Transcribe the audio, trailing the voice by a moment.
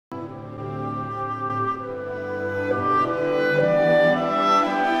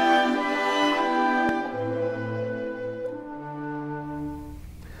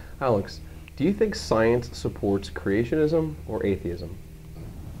Alex, do you think science supports creationism or atheism?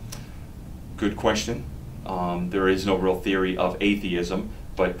 Good question. There is no real theory of atheism,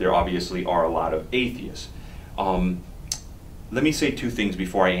 but there obviously are a lot of atheists. Let me say two things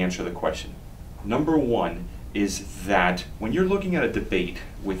before I answer the question. Number one is that when you're looking at a debate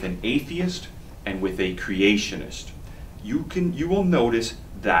with an atheist and with a creationist, you will notice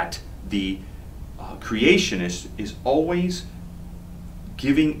that the creationist is always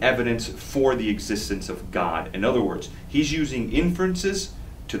giving evidence for the existence of God. In other words, he's using inferences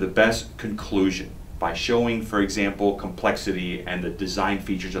to the best conclusion by showing, for example, complexity and the design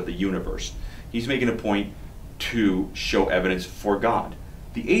features of the universe. He's making a point to show evidence for God.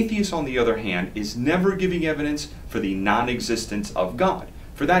 The atheist, on the other hand, is never giving evidence for the non-existence of God.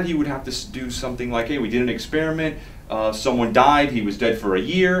 For that, he would have to do something like, hey, we did an experiment, someone died, he was dead for a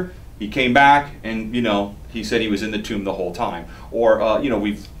year, he came back, and he said he was in the tomb the whole time. Or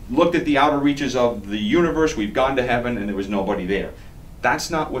we've looked at the outer reaches of the universe, we've gone to heaven, and there was nobody there. That's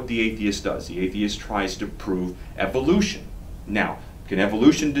not what the atheist does. The atheist tries to prove evolution. Now, can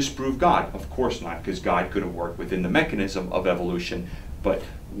evolution disprove God? Of course not, because God couldn't work within the mechanism of evolution. But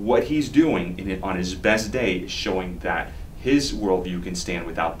what he's doing on his best day is showing that his worldview can stand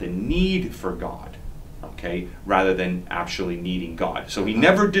without the need for God, okay, rather than actually needing God. So he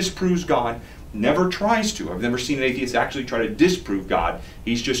never disproves God, never tries to. I've never seen an atheist actually try to disprove God.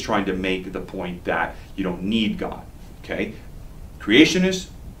 He's just trying to make the point that you don't need God, okay? Creationists,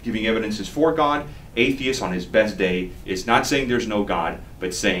 giving evidences for God. Atheist, on his best day, is not saying there's no God,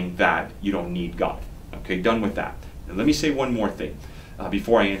 but saying that you don't need God. Okay, done with that. Now let me say one more thing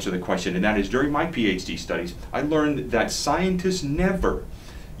before I answer the question, and that is during my PhD studies, I learned that scientists never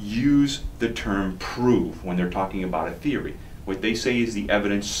use the term prove when they're talking about a theory. What they say is the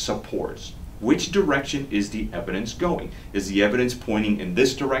evidence supports. Which direction is the evidence going? Is the evidence pointing in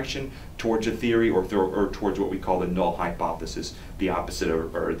this direction towards a theory or towards what we call the null hypothesis, the opposite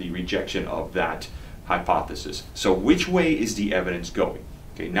or the rejection of that hypothesis? So which way is the evidence going?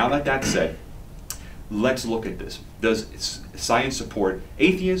 Okay, now that that's said, let's look at this. Does science support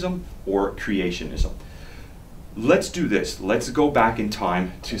atheism or creationism? Let's do this. Let's go back in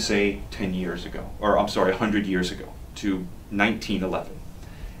time to say 10 years ago, or I'm sorry, 100 years ago, to 1911.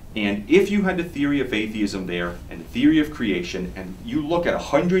 And if you had the theory of atheism there and the theory of creation, and you look at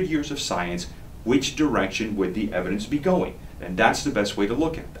 100 years of science, which direction would the evidence be going? And that's the best way to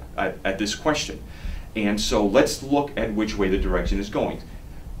look at that, at this question. And so let's look at which way the direction is going.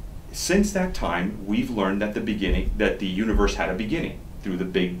 Since that time, we've learned that the universe had a beginning through the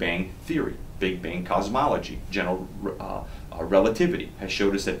Big Bang theory. Big Bang cosmology, general relativity, has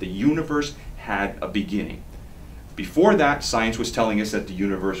showed us that the universe had a beginning. Before that, science was telling us that the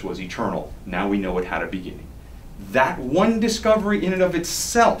universe was eternal. Now we know it had a beginning. That one discovery in and of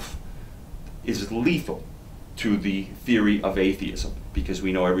itself is lethal to the theory of atheism, because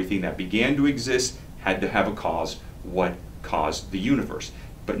we know everything that began to exist had to have a cause. What caused the universe?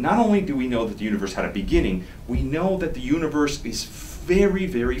 But not only do we know that the universe had a beginning, we know that the universe is very,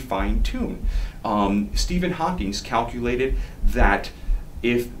 very fine-tuned. Stephen Hawking calculated that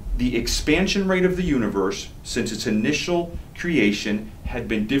if the expansion rate of the universe since its initial creation had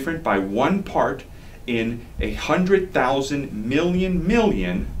been different by 1 part in 100,000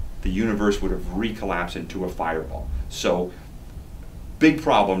 million, the universe would have recollapsed into a fireball. So, big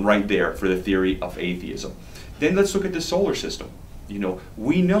problem right there for the theory of atheism. Then let's look at the solar system.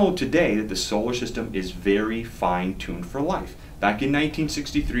 We know today that the solar system is very fine-tuned for life. Back in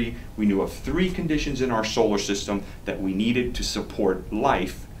 1963, we knew of 3 conditions in our solar system that we needed to support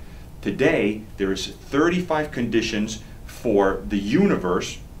life. Today, there is 35 conditions for the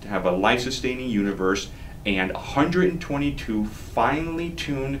universe, to have a life-sustaining universe, and 122 finely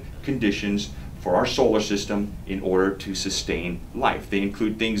tuned conditions for our solar system in order to sustain life. They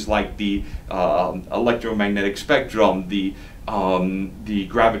include things like the electromagnetic spectrum, the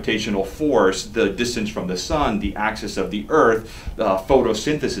gravitational force, the distance from the sun, the axis of the earth,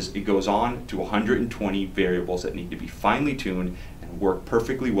 photosynthesis. It goes on to 120 variables that need to be finely tuned and work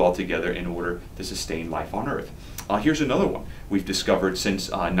perfectly well together in order to sustain life on earth. Here's another one we've discovered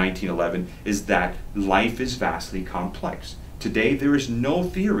since 1911, is that life is vastly complex. Today there is no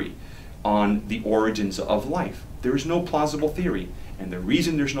theory on the origins of life. There is no plausible theory. And the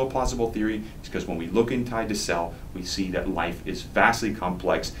reason there's no plausible theory is because when we look inside the cell, we see that life is vastly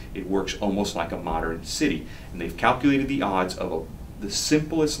complex. It works almost like a modern city. And they've calculated the odds of the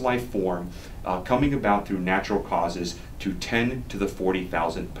simplest life form coming about through natural causes to 10 to the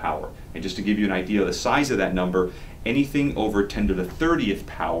 40,000th power. And just to give you an idea of the size of that number, anything over 10 to the 30th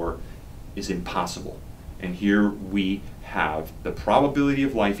power is impossible. And here we have the probability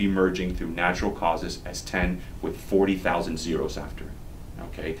of life emerging through natural causes as 10 with 40,000 zeros after it.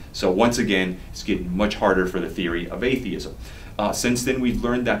 Okay, so once again, it's getting much harder for the theory of atheism. Since then, we've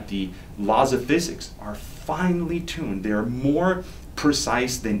learned that the laws of physics are finely tuned. They're more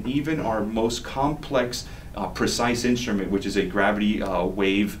precise than even our most complex, precise instrument, which is a gravity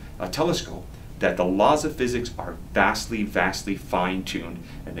wave telescope. That the laws of physics are vastly, vastly fine-tuned,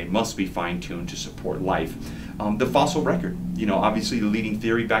 and they must be fine-tuned to support life. The fossil record, obviously the leading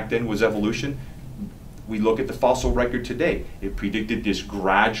theory back then was evolution. We look at the fossil record today. It predicted this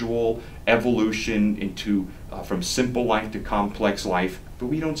gradual evolution into from simple life to complex life, but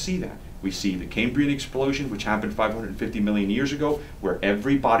we don't see that. We see the Cambrian explosion, which happened 550 million years ago, where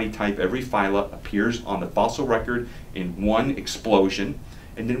every body type, every phyla appears on the fossil record in one explosion.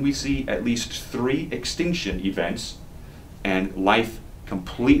 And then we see at least 3 extinction events and life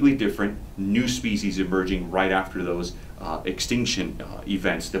completely different, new species emerging right after those extinction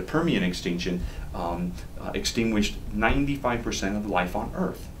events. The Permian extinction extinguished 95% of life on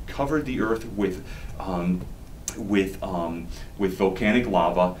Earth, covered the Earth with volcanic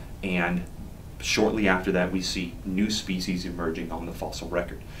lava, and shortly after that we see new species emerging on the fossil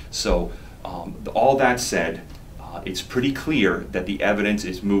record. So all that said, it's pretty clear that the evidence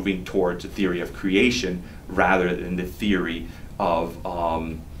is moving towards a theory of creation rather than the theory of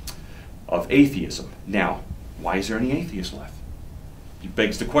atheism. Now, why is there any atheists left? It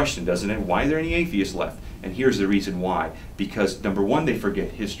begs the question, doesn't it? Why are there any atheists left? And here's the reason why. Because, number one, they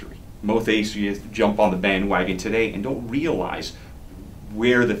forget history. Most atheists jump on the bandwagon today and don't realize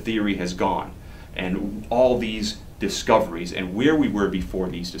where the theory has gone and all these discoveries and where we were before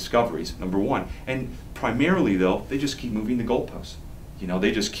these discoveries, number one. And primarily, though, they just keep moving the goalposts.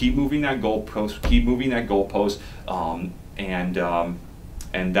 They just keep moving that goalpost,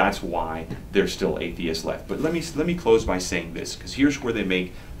 and that's why there's still atheists left. But let me close by saying this, because here's where they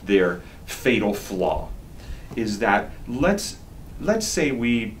make their fatal flaw, is that let's say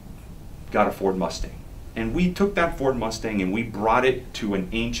we got a Ford Mustang, and we took that Ford Mustang and we brought it to an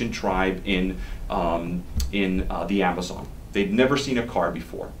ancient tribe in the Amazon. They'd never seen a car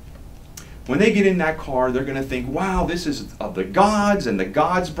before. When they get in that car, they're going to think, wow, this is of the gods, and the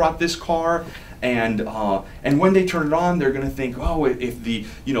gods brought this car. And when they turn it on, they're going to think, oh, if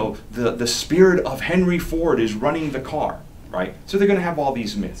the spirit of Henry Ford is running the car, right? So they're going to have all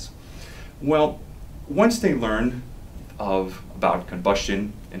these myths. Well, once they learn about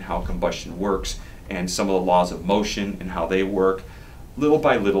combustion and how combustion works, and some of the laws of motion and how they work, little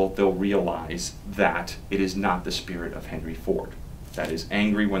by little they'll realize that it is not the spirit of Henry Ford that is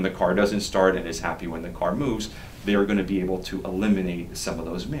angry when the car doesn't start and is happy when the car moves. They are going to be able to eliminate some of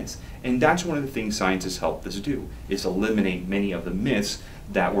those myths. And that's one of the things science has helped us do, is eliminate many of the myths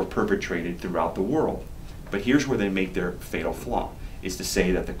that were perpetrated throughout the world. But here's where they make their fatal flaw, is to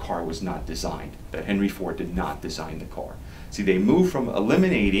say that the car was not designed, that Henry Ford did not design the car. See, they move from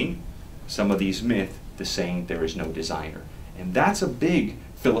eliminating some of these myths to saying there is no designer. And that's a big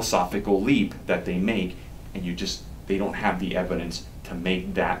philosophical leap that they make, and they don't have the evidence to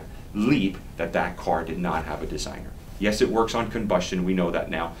make that leap that that car did not have a designer. Yes, it works on combustion, we know that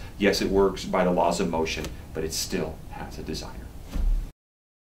now. Yes, it works by the laws of motion, but it still has a designer.